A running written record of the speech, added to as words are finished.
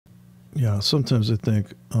Yeah, sometimes I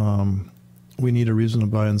think we need a reason to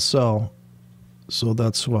buy and sell. So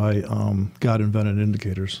that's why God invented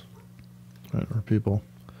indicators, right, or people.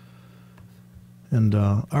 And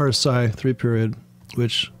RSI 3-period,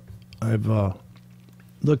 which I've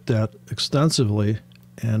looked at extensively,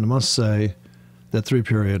 and I must say that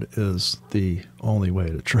 3-period is the only way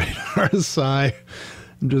to trade RSI.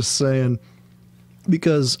 I'm just saying,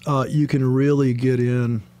 because you can really get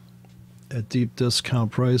in at deep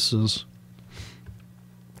discount prices.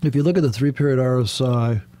 If you look at the 3-period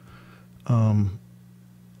RSI,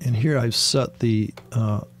 and here I've set the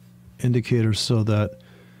indicator so that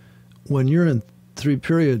when you're in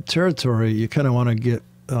 3-period territory, you kind of want to get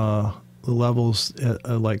the levels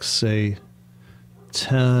at like, say,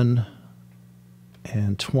 10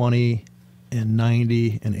 and 20 and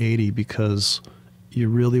 90 and 80, because you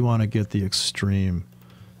really want to get the extreme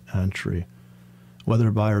entry, whether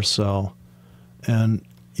buy or sell. And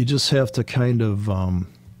you just have to kind of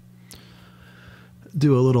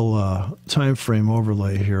do a little time frame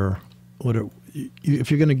overlay here.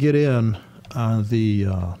 If you're going to get in on the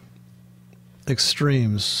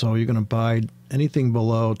extremes, so you're going to buy anything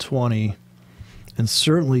below 20, and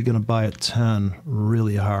certainly going to buy at 10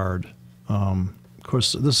 really hard. Of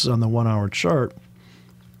course, this is on the 1-hour chart.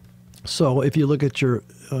 So if you look at your,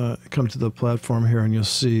 come to the platform here, and you'll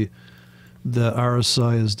see the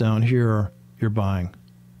RSI is down here, you're buying.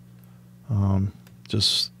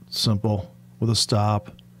 Just simple with a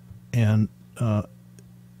stop. And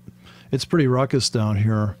it's pretty ruckus down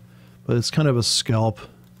here, but it's kind of a scalp,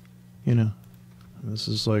 you know. This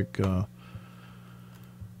is like,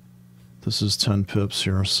 this is 10 pips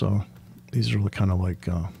here, so these are kind of like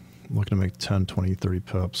looking to make 10, 20, 30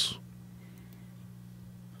 pips.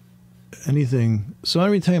 Anything, so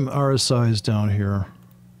every time RSI is down here,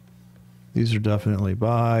 these are definitely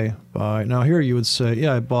buy. Now here you would say,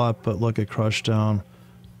 yeah, I bought, but look, it crushed down.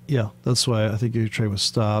 Yeah, that's why I think you trade with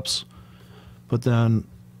stops. But then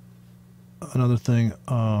another thing,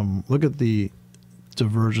 look at the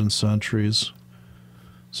divergence entries.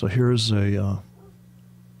 So here's a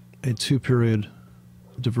 2-period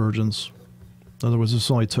divergence. In other words, this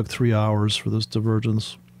only took 3 hours for this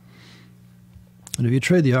divergence. And if you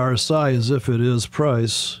trade the RSI as if it is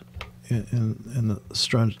price in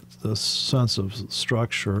the sense of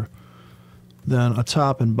structure, then a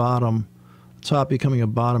top and bottom, top becoming a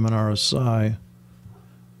bottom in RSI,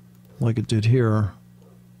 like it did here,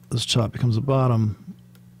 this top becomes a bottom,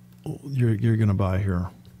 you're going to buy here,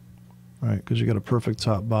 right? Because you got a perfect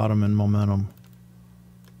top bottom in momentum.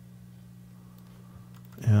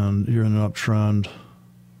 And you're in an uptrend.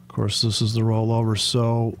 Of course, this is the rollover.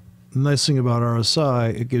 So the nice thing about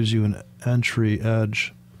RSI, it gives you an entry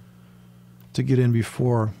edge to get in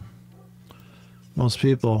before most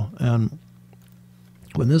people. And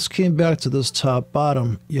when this came back to this top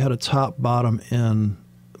bottom, you had a top bottom in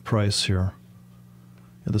price here.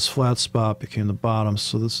 And this flat spot became the bottom.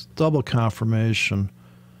 So this double confirmation.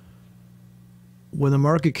 When the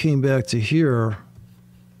market came back to here,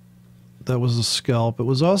 that was a scalp. It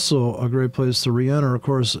was also a great place to re-enter. Of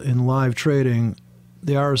course, in live trading,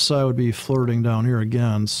 the RSI would be flirting down here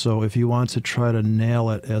again. So if you want to try to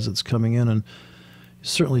nail it as it's coming in, and you're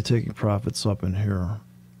certainly taking profits up in here.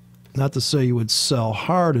 Not to say you would sell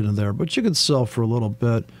hard into there, but you could sell for a little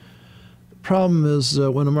bit. The problem is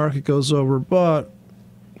that when the market goes overbought,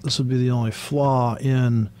 this would be the only flaw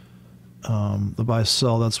in the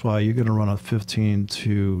buy-sell. That's why you're going to run a 15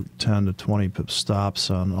 to 10 to 20 pip stops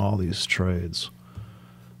on all these trades.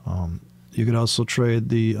 You could also trade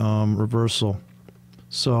the reversal.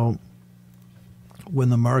 So when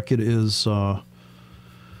the market is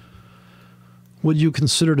what you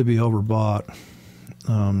consider to be overbought,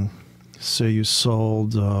 say you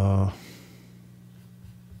sold, yeah,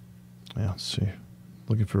 let's see,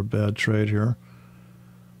 looking for a bad trade here.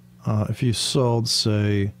 If you sold,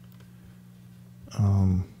 say,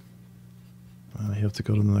 you have to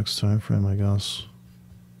go to the next time frame, I guess,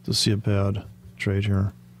 to see a bad trade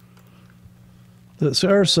here. The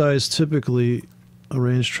RSI is typically a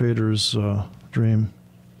range trader's dream.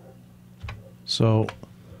 So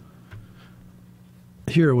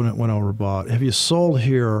here, when it went overbought, if you sold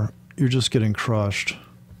here, you're just getting crushed.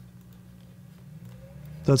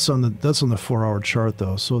 That's on the 4-hour chart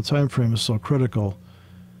though, so the time frame is so critical.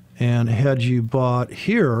 And had you bought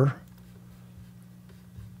here,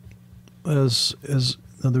 as in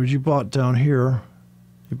other words, you bought down here,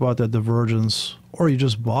 you bought that divergence, or you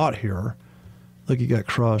just bought here, like you got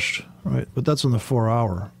crushed, right? But that's on the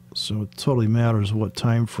 4-hour, so it totally matters what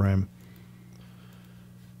time frame.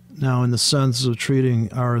 Now, in the sense of treating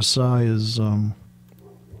RSI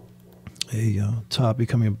top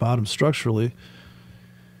becoming a bottom structurally,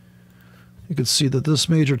 you can see that this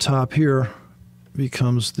major top here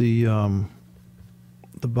becomes the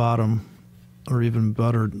bottom, or even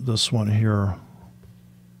better, this one here.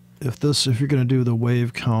 If you're going to do the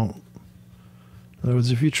wave count, in other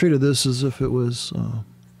words, if you treated this as if it was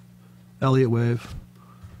Elliott wave,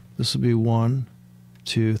 this would be 1,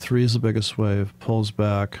 2, 3 is the biggest wave, pulls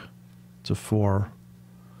back to 4.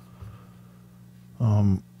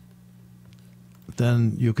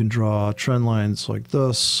 Then you can draw trend lines like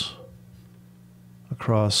this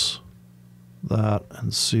across that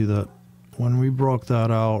and see that when we broke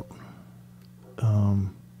that out,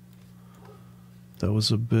 that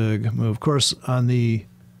was a big move. Of course,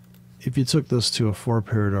 if you took this to a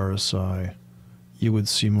 4-period RSI, you would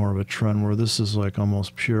see more of a trend where this is like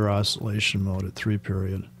almost pure oscillation mode at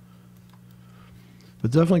 3-period.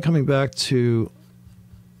 But definitely coming back to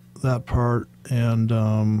that part, and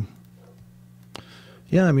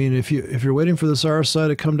yeah, I mean, if you're waiting for this RSI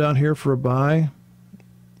to come down here for a buy,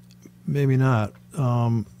 maybe not.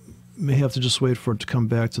 May have to just wait for it to come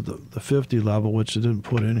back to the 50 level, which it didn't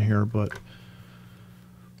put in here. But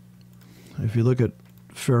if you look at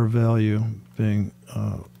fair value being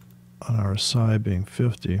on RSI being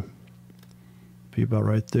 50, be about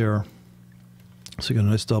right there. So you got a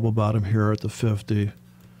nice double bottom here at the 50,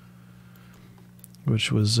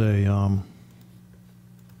 which was a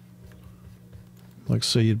like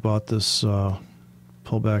say you'd bought this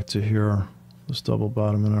pull back to here, this double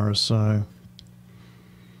bottom in RSI,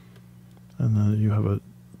 and then you have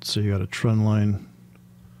so you got a trend line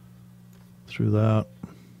through that.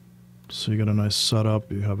 So you got a nice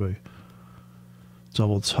setup. You have a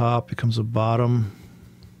double top, becomes a bottom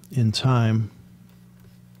in time,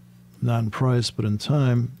 not in price, but in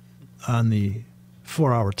time, on the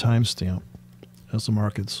 4-hour timestamp as the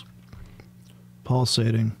market's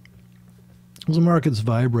pulsating, as the market's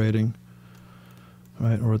vibrating,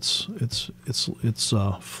 right? Or it's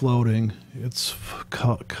floating. It's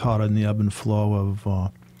caught in the ebb and flow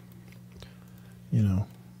of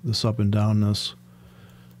this up and downness.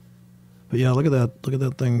 But yeah, look at that! Look at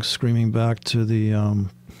that thing screaming back to the. Of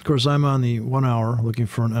course, I'm on the 1 hour looking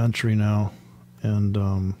for an entry now, and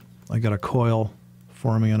I got a coil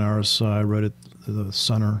forming an RSI right at the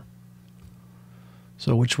center.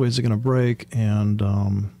 So which way is it going to break, and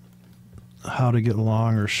how to get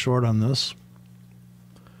long or short on this?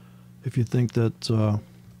 If you think that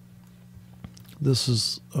this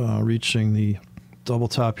is reaching the double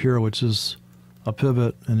top here, which is a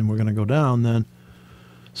pivot, and we're going to go down, then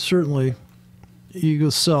certainly you go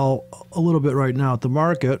sell a little bit right now at the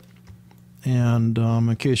market, and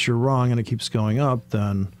in case you're wrong and it keeps going up,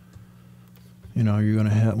 then you're going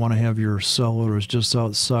to want to have your sell orders just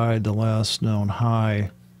outside the last known high,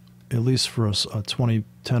 at least for a 10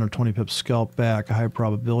 or 20 pip scalp back, a high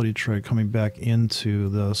probability trade coming back into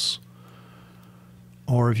this.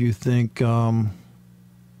 Or if you think, of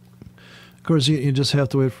course, you just have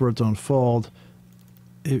to wait for it to unfold.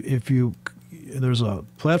 There's a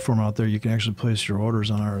platform out there you can actually place your orders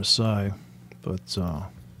on RSI, but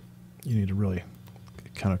you need to really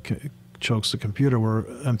kind of chokes the computer, where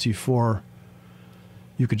MT4,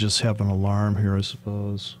 you could just have an alarm here, I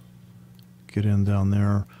suppose, get in down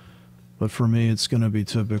there. But for me, it's going to be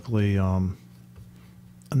typically, I'm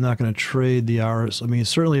not going to trade the RSI. I mean,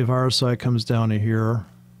 certainly if RSI comes down to here,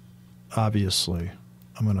 obviously,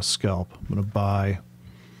 I'm going to scalp. I'm going to buy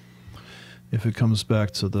if it comes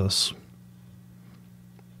back to this.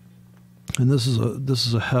 And this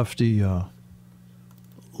is a hefty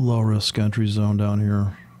low risk entry zone down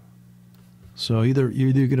here. So you're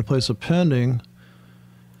either going to place a pending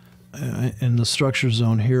in the structure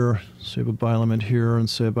zone here. So you have a buy limit here and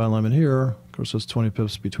say a buy limit here. Of course, there's 20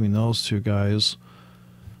 pips between those two guys.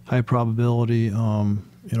 High probability,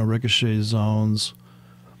 ricochet zones.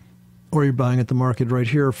 Or you're buying at the market right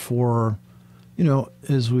here for,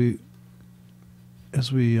 as we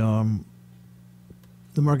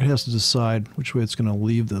the market has to decide which way it's going to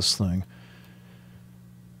leave this thing.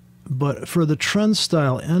 But for the trend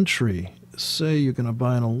style entry, say you're going to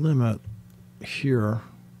buy in a limit here.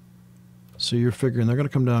 So you're figuring they're going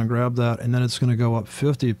to come down and grab that, and then it's going to go up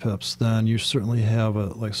 50 pips. Then you certainly have a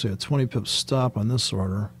 20 pip stop on this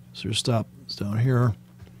order. So your stop is down here.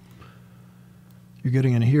 You're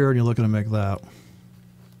getting in here, and you're looking to make that,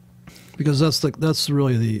 because that's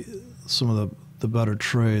really some of the better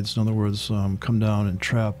trades. In other words, come down and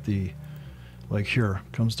trap like here,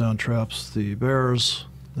 comes down, traps the bears,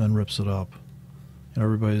 then rips it up. And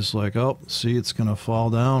everybody's like, oh, see, it's going to fall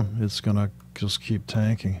down. It's going to just keep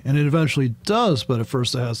tanking. And it eventually does, but at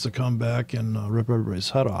first it has to come back and rip everybody's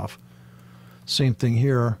head off. Same thing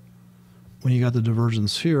here. when you got the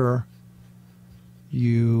divergence here,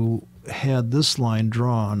 you had this line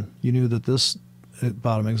drawn. You knew that this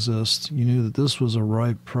bottom exists. You knew that this was a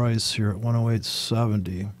right price here at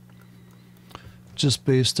 108.70, just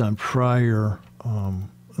based on prior, and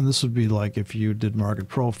this would be like if you did market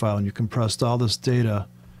profile and you compressed all this data,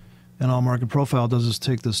 and all market profile does is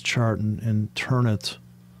take this chart and turn it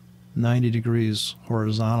 90 degrees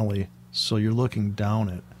horizontally, so you're looking down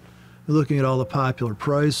it. You're looking at all the popular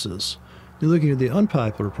prices. You're looking at the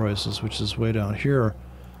unpopular prices, which is way down here.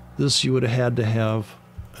 This you would have had to have,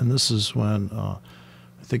 and this is when, I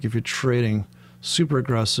think if you're trading super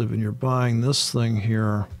aggressive and you're buying this thing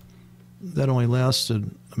here, that only lasted,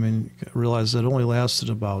 I mean, realize that only lasted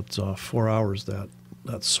about 4 hours, that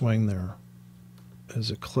swing there, as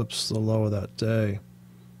it clips the low of that day.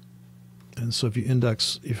 And so if you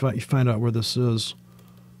index, you find out where this is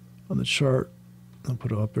on the chart, I'll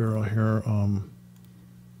put an up arrow here,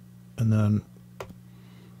 and then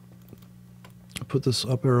put this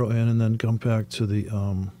up arrow in, and then come back to the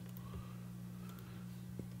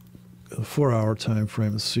 4 hour time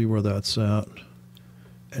frame and see where that's at,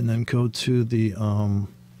 and then go to the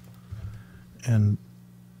and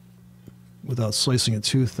without slicing it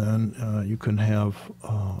too thin, you can have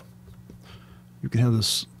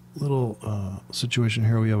this little situation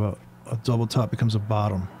here. We have a double top becomes a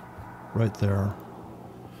bottom right there,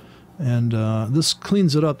 and this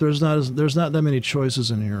cleans it up. There's not that many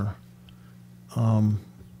choices in here.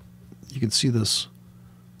 You can see this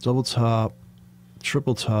double top,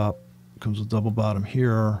 triple top, comes a double bottom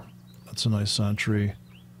here. That's a nice entry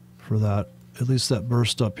for that, at least that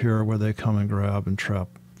burst up here where they come and grab and trap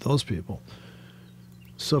those people.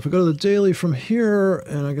 So if I go to the daily from here,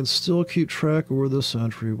 and I can still keep track of where this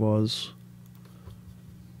entry was,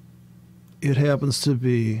 it happens to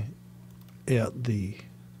be at the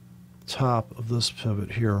top of this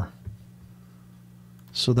pivot here.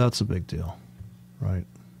 So that's a big deal, right?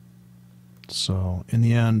 So in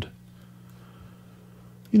the end,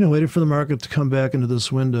 you know, waiting for the market to come back into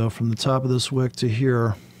this window from the top of this wick to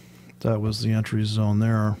here, that was the entry zone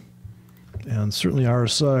there. And certainly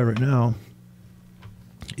RSI right now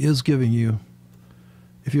is giving you,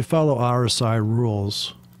 if you follow RSI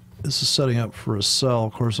rules, this is setting up for a sell.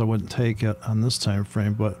 Of course, I wouldn't take it on this time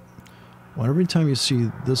frame, but every time you see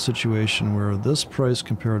this situation where this price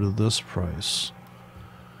compared to this price,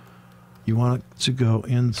 you want it to go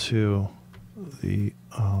into the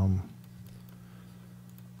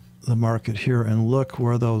market here and look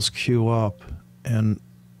where those queue up. And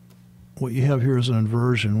what you have here is an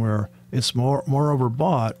inversion where it's more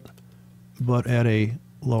overbought, but at a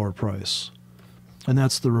lower price. And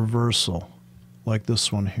that's the reversal, like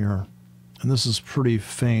this one here. And this is pretty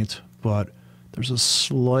faint, but there's a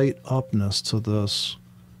slight upness to this,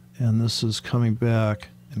 and this is coming back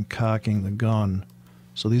and cocking the gun.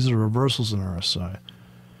 So these are reversals in RSI.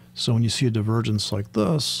 So when you see a divergence like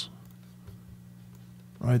this,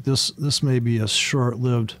 right, this may be a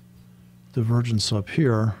short-lived divergence up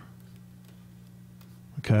here.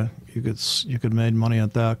 Okay, you could make money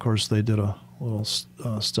at that. Of course, they did a little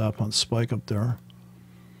stop on spike up there,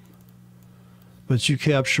 but you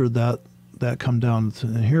captured that come down to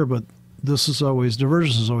here. But this is always,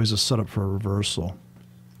 divergence is always a setup for a reversal.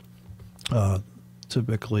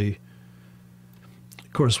 Typically,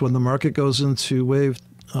 of course, when the market goes into wave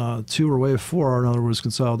 2 or wave 4, in other words,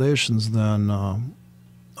 consolidations, then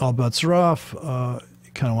all bets are off.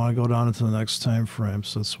 You kind of want to go down into the next time frame.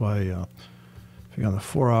 So that's why if you're on the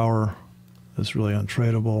 4 hour, it's really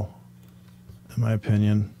untradeable, in my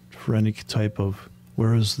opinion, for any type of,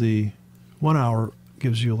 whereas the 1 hour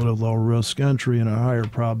gives you a little low risk entry and a higher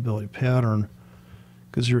probability pattern,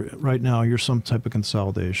 because right now you're some type of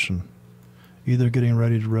consolidation, either getting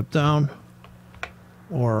ready to rip down,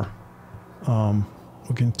 or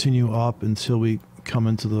we'll continue up until we come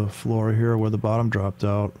into the floor here where the bottom dropped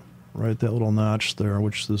out, right, that little notch there,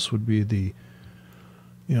 which this would be the,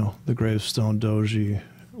 you know, the gravestone doji,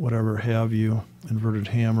 whatever have you, inverted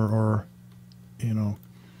hammer, or, you know.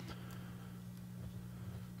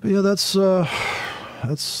 But yeah, that's about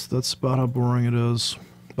how boring it is.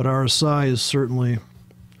 But RSI is certainly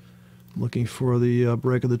looking for the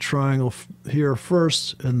break of the triangle here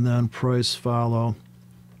first, and then price follow.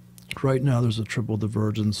 Right now there's a triple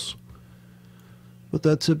divergence, but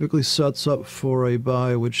that typically sets up for a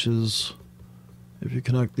buy, which is, if you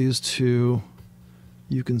connect these two,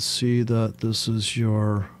 you can see that this is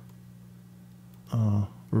your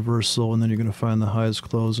reversal, and then you're going to find the highs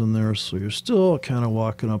close in there. So you're still kind of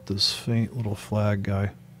walking up this faint little flag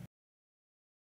guy.